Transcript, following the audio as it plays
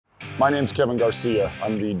My name's Kevin Garcia.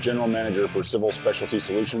 I'm the General Manager for Civil Specialty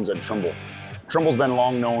Solutions at Trimble. Trimble's been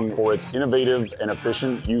long known for its innovative and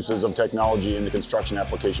efficient uses of technology in the construction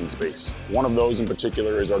application space. One of those in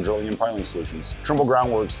particular is our drilling and piling solutions. Trimble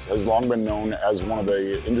Groundworks has long been known as one of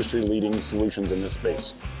the industry-leading solutions in this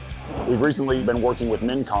space. We've recently been working with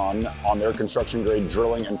Mincon on their construction-grade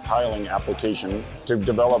drilling and piling application to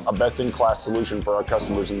develop a best-in-class solution for our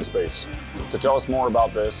customers in the space. To tell us more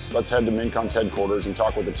about this, let's head to Mincon's headquarters and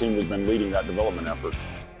talk with the team who's been leading that development effort.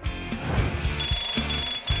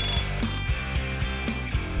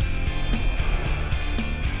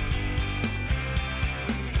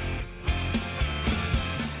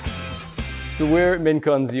 So we're at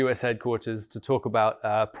Mincon's US headquarters to talk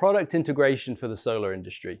about product integration for the solar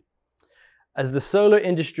industry. As the solar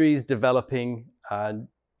industry is developing, a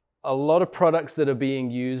lot of products that are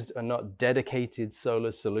being used are not dedicated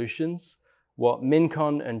solar solutions. What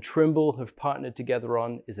Mincon and Trimble have partnered together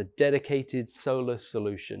on is a dedicated solar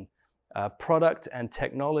solution, a product and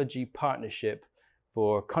technology partnership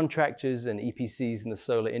for contractors and EPCs in the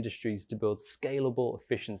solar industries to build scalable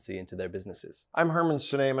efficiency into their businesses. I'm Herman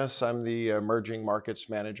Sinemus. I'm the Emerging Markets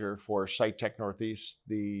Manager for Sitech Northeast,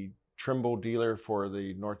 the Trimble dealer for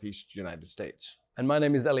the Northeast United States. And my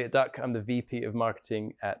name is Elliot Duck. I'm the VP of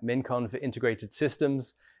Marketing at Mincon for Integrated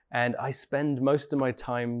Systems. And I spend most of my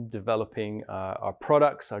time developing our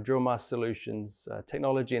products, our drill mast solutions,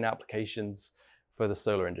 technology and applications for the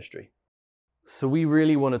solar industry. So we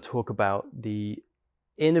really want to talk about the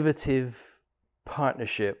innovative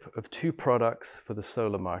partnership of two products for the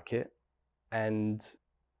solar market. And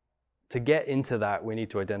to get into that, we need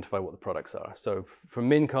to identify what the products are. So for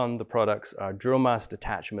Mincon, the products are drill mast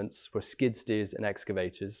attachments for skid steers and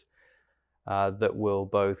excavators that will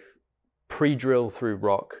both pre-drill through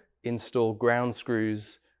rock, install ground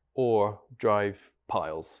screws, or drive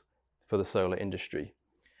piles for the solar industry.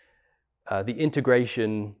 The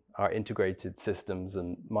integration, our integrated systems,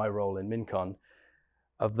 and my role in Mincon,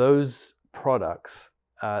 of those products,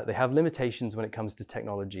 they have limitations when it comes to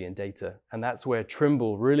technology and data. And that's where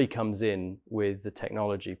Trimble really comes in with the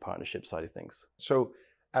technology partnership side of things. So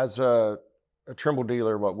as a Trimble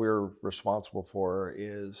dealer, what we're responsible for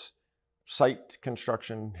is site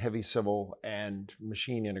construction, heavy civil, and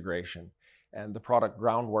machine integration. And the product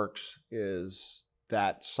Groundworks is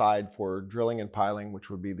that side for drilling and piling,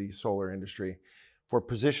 which would be the solar industry, for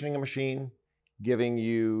positioning a machine, giving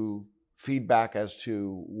you feedback as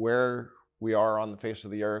to where we are on the face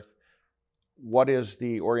of the earth. What is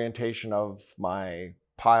the orientation of my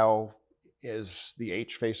pile? Is the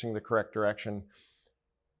H facing the correct direction?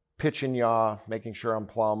 Pitch and yaw, making sure I'm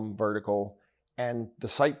plumb, vertical, and the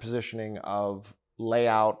site positioning of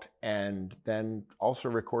layout, and then also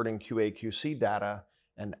recording QA/QC data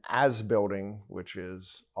and as building, which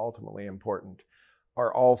is ultimately important,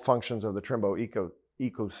 are all functions of the Trimble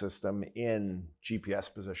ecosystem in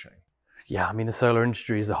GPS positioning. Yeah, I mean, the solar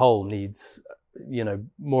industry as a whole needs,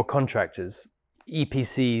 more contractors.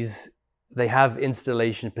 EPCs, they have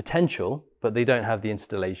installation potential, but they don't have the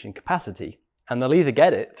installation capacity. And they'll either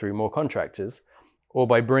get it through more contractors or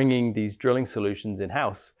by bringing these drilling solutions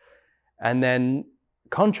in-house. And then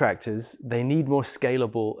contractors, they need more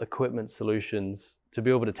scalable equipment solutions to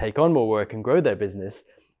be able to take on more work and grow their business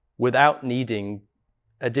without needing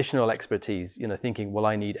additional expertise, thinking, well,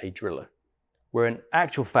 I need a driller. Where in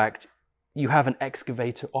actual fact, you have an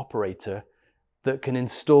excavator operator that can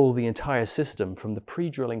install the entire system from the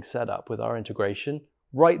pre-drilling setup with our integration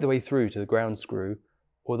right the way through to the ground screw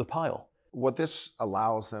or the pile. What this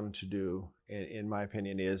allows them to do, in my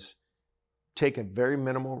opinion, is take a very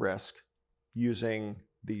minimal risk using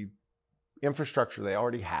the infrastructure they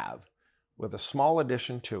already have with a small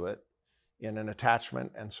addition to it in an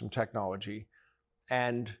attachment and some technology,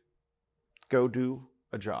 and go do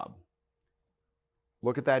a job.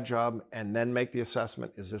 Look at that job and then make the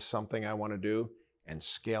assessment. Is this something I want to do? And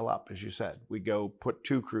scale up, as you said. We go put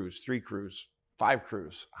 2 crews, 3 crews, 5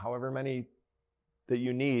 crews, however many that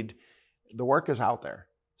you need. The work is out there.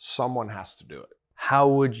 Someone has to do it. How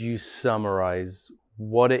would you summarize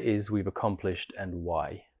what it is we've accomplished and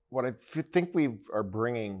why? What I think we are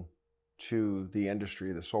bringing to the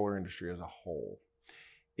industry, the solar industry as a whole,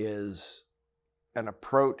 is an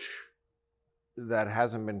approach that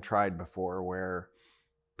hasn't been tried before, where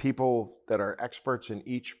people that are experts in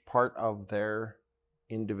each part of their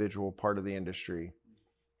individual part of the industry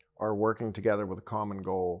are working together with a common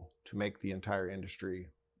goal to make the entire industry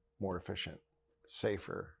more efficient,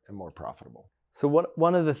 safer, and more profitable. So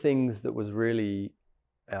one of the things that was really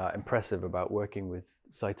impressive about working with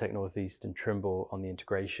Sitech Northeast and Trimble on the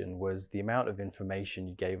integration was the amount of information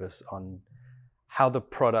you gave us on how the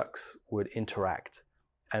products would interact.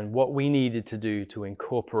 and what we needed to do to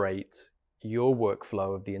incorporate your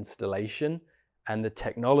workflow of the installation and the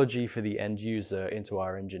technology for the end user into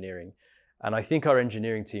our engineering. And I think our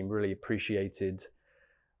engineering team really appreciated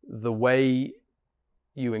the way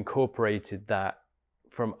you incorporated that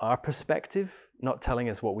from our perspective, not telling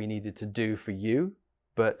us what we needed to do for you,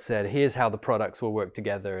 but said, here's how the products will work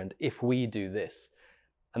together, and if we do this.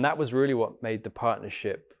 And that was really what made the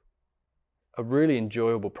partnership a really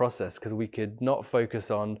enjoyable process, because we could not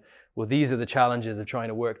focus on, well, these are the challenges of trying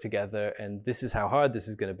to work together and this is how hard this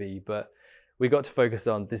is going to be, but we got to focus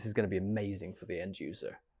on, this is going to be amazing for the end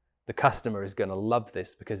user. The customer is going to love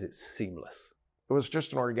this because it's seamless. It was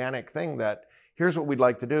just an organic thing that, here's what we'd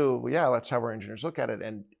like to do. Well, yeah, let's have our engineers look at it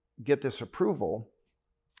and get this approval.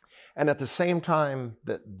 And at the same time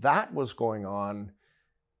that that was going on,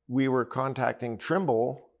 we were contacting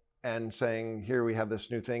Trimble and saying, here we have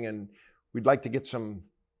this new thing and we'd like to get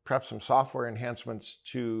perhaps some software enhancements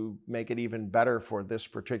to make it even better for this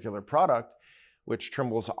particular product, which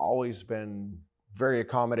Trimble's always been very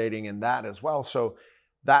accommodating in that as well. So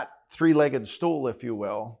that three-legged stool, if you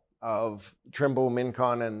will, of Trimble,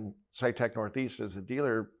 Mincon, and Sitech Northeast as a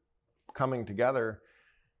dealer coming together,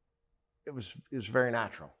 it was very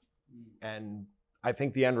natural. And I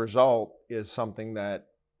think the end result is something that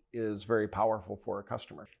is very powerful for a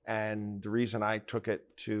customer. And the reason I took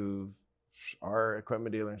it to our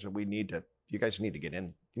equipment dealer and said, you guys need to get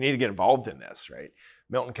in, you need to get involved in this, right?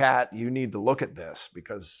 Milton Cat, you need to look at this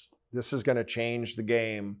because this is going to change the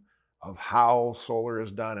game of how solar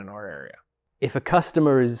is done in our area. If a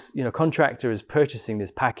customer is, contractor is purchasing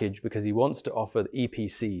this package because he wants to offer the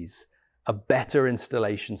EPCs a better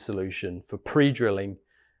installation solution for pre-drilling,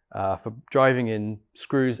 for driving in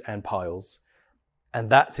screws and piles, and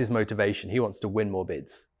that's his motivation. He wants to win more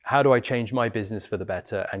bids. How do I change my business for the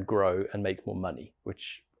better and grow and make more money?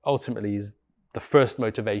 Which ultimately is the first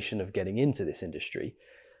motivation of getting into this industry.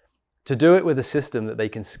 To do it with a system that they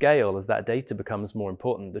can scale as that data becomes more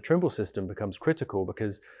important, the Trimble system becomes critical,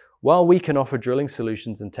 because while we can offer drilling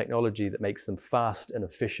solutions and technology that makes them fast and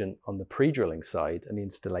efficient on the pre-drilling side and the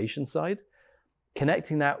installation side,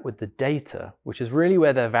 connecting that with the data, which is really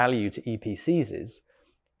where their value to EPCs is,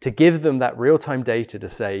 to give them that real-time data to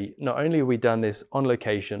say, not only have we done this on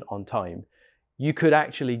location, on time, you could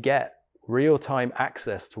actually get real-time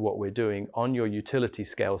access to what we're doing on your utility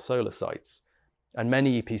scale solar sites. And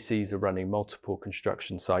many EPCs are running multiple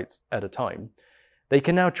construction sites at a time. They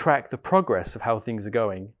can now track the progress of how things are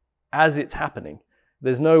going as it's happening.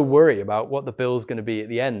 There's no worry about what the bill's going to be at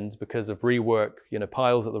the end because of rework,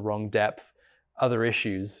 piles at the wrong depth, other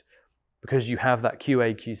issues, because you have that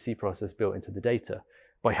QA, QC process built into the data.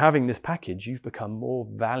 By having this package, you've become more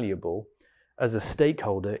valuable as a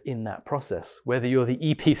stakeholder in that process, whether you're the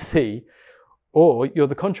EPC or you're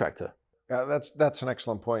the contractor. That's an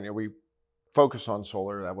excellent point. We focus on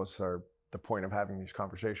solar. That was the point of having these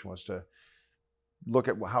conversations, was to look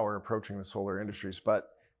at how we're approaching the solar industries. But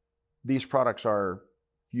these products are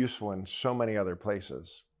useful in so many other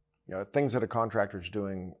places. Things that a contractor's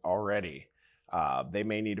doing already. They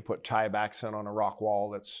may need to put tiebacks in on a rock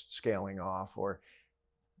wall that's scaling off, or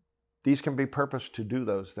these can be purposed to do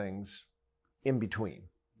those things in between,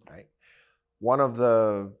 right? One of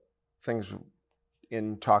the things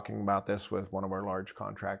in talking about this with one of our large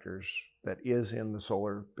contractors that is in the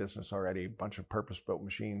solar business already, a bunch of purpose-built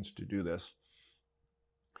machines to do this.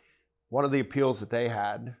 One of the appeals that they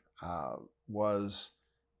had was,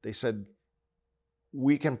 they said,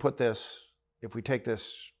 we can put this, if we take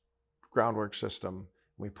this Groundworks system,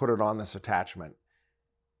 we put it on this attachment,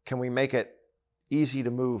 can we make it easy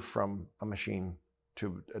to move from a machine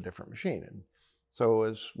to a different machine? And so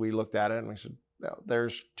as we looked at it, and we said, well,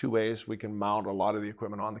 there's two ways we can mount a lot of the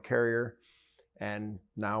equipment on the carrier. And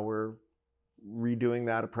now we're redoing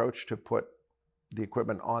that approach to put the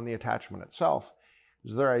equipment on the attachment itself.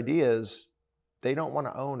 Because their idea is they don't want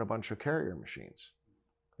to own a bunch of carrier machines.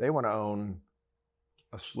 They want to own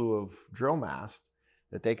a slew of drill masts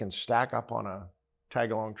that they can stack up on a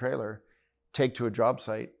tag-along trailer, take to a job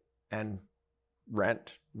site, and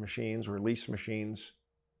rent machines or lease machines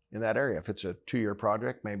in that area. If it's a 2-year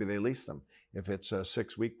project, maybe they lease them. If it's a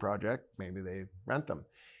 6-week project, maybe they rent them.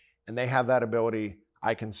 And they have that ability.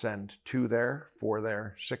 I can send 2 there, 4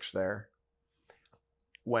 there, 6 there.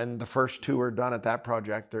 When the first 2 are done at that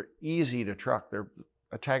project, they're easy to truck. They're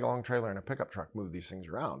a tag-along trailer and a pickup truck move these things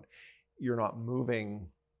around. You're not moving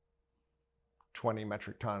 20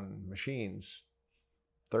 metric ton machines,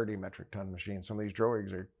 30 metric ton machines. Some of these drill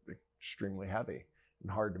rigs are extremely heavy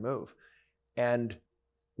and hard to move. And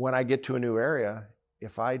when I get to a new area,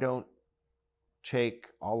 if I don't take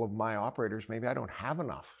all of my operators, maybe I don't have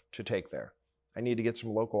enough to take there. I need to get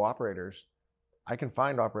some local operators. I can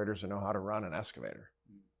find operators that know how to run an excavator.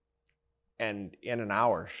 And in an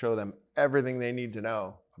hour, show them everything they need to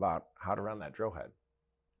know about how to run that drill head.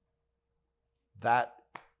 That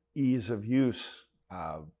ease of use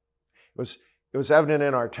it was evident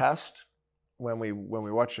in our test when we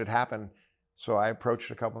watched it happen. So I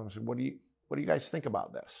approached a couple of them and said, what do you guys think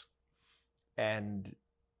about this? And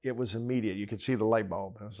it was immediate. You could see the light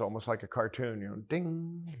bulb. It was almost like a cartoon, you know,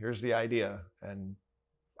 ding, here's the idea. And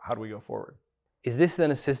how do we go forward? Is this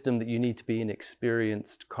then a system that you need to be an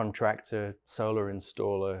experienced contractor, solar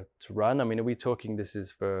installer to run? I mean, are we talking this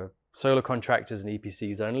is for solar contractors and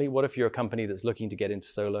EPCs only? What if you're a company that's looking to get into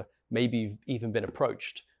solar? Maybe you've even been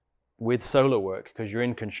approached with solar work because you're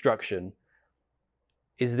in construction.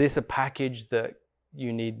 Is this a package that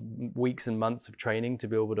you need weeks and months of training to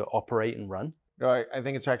be able to operate and run? No, I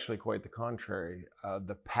think it's actually quite the contrary.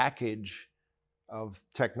 The package of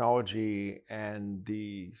technology and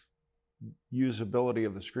the usability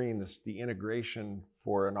of the screen, the integration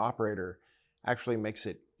for an operator actually makes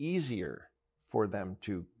it easier for them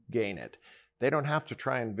to gain it. They don't have to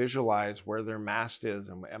try and visualize where their mast is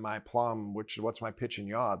and am I plumb, what's my pitch and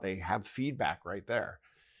yaw. They have feedback right there.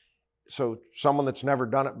 So someone that's never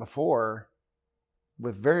done it before,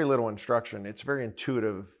 with very little instruction, it's very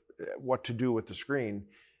intuitive what to do with the screen.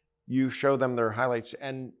 You show them their highlights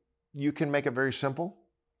and you can make it very simple.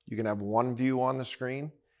 You can have one view on the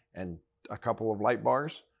screen and a couple of light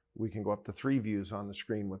bars. We can go up to 3 views on the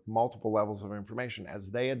screen with multiple levels of information.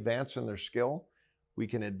 As they advance in their skill, we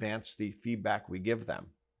can advance the feedback we give them.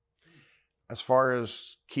 As far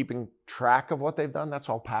as keeping track of what they've done, that's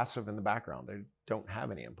all passive in the background. They don't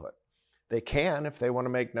have any input. They can, if they want to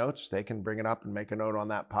make notes, they can bring it up and make a note on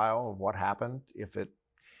that pile of what happened. If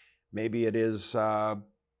maybe it is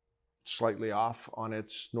slightly off on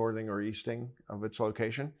its northing or easting of its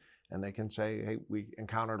location, and they can say, hey, we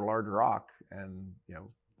encountered a large rock and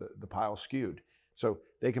the pile skewed. So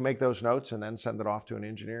they can make those notes and then send it off to an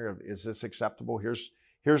engineer of, is this acceptable? Here's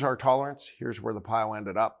our tolerance. Here's where the pile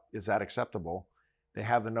ended up. Is that acceptable? They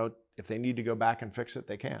have the note. If they need to go back and fix it,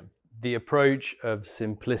 they can. The approach of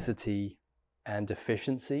simplicity and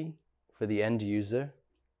efficiency for the end user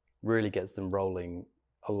really gets them rolling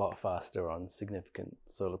a lot faster on significant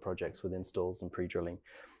solar projects with installs and pre-drilling.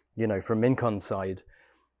 From Mincon's side,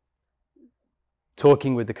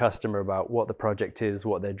 talking with the customer about what the project is,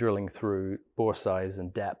 what they're drilling through, bore size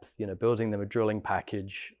and depth, building them a drilling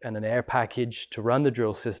package and an air package to run the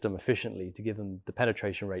drill system efficiently, to give them the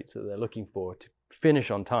penetration rates that they're looking for, to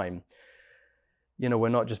finish on time. We're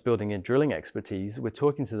not just building in drilling expertise, we're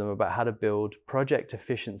talking to them about how to build project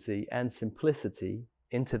efficiency and simplicity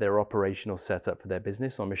into their operational setup for their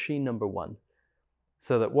business on machine number 1,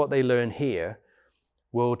 so that what they learn here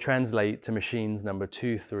will translate to machines number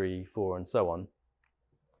 2, 3, 4, and so on.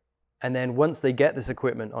 And then once they get this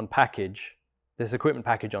equipment package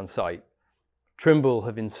on site, Trimble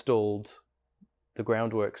have installed the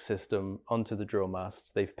Groundworks system onto the drill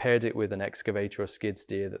mast. They've paired it with an excavator or skid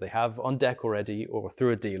steer that they have on deck already or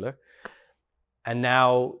through a dealer. And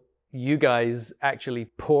now you guys actually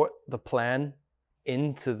port the plan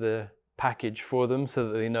into the package for them so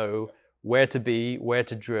that they know where to be, where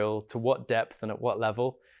to drill, to what depth and at what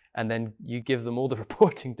level. And then you give them all the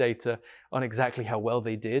reporting data on exactly how well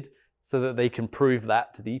they did so that they can prove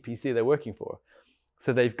that to the EPC they're working for.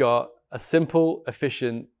 So they've got a simple,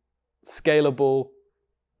 efficient, scalable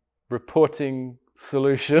reporting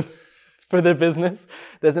solution for their business.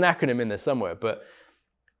 There's an acronym in there somewhere, but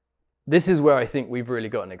this is where I think we've really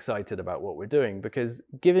gotten excited about what we're doing, because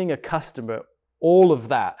giving a customer all of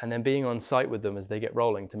that and then being on site with them as they get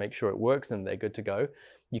rolling to make sure it works and they're good to go,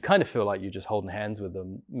 you kind of feel like you're just holding hands with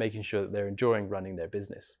them, making sure that they're enjoying running their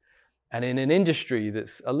business. And in an industry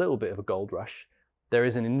that's a little bit of a gold rush, there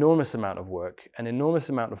is an enormous amount of work, an enormous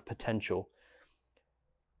amount of potential,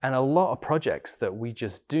 and a lot of projects that we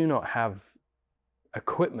just do not have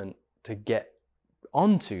equipment to get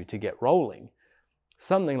onto to get rolling.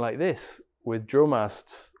 Something like this with drill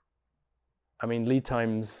masts, I mean, lead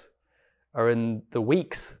times are in the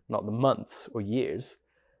weeks, not the months or years.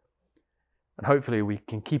 And hopefully we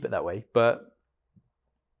can keep it that way. But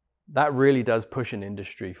that really does push an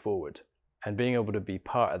industry forward. And being able to be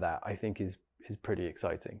part of that, I think is pretty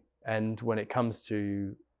exciting. And when it comes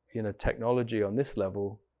to technology on this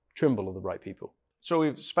level, Trimble are the right people. So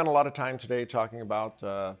we've spent a lot of time today talking about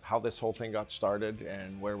how this whole thing got started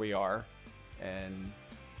and where we are. And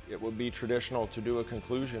it would be traditional to do a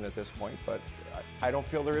conclusion at this point, but I don't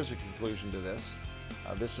feel there is a conclusion to this.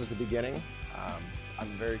 This is the beginning.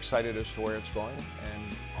 I'm very excited as to where it's going,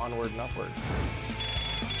 and onward and upward.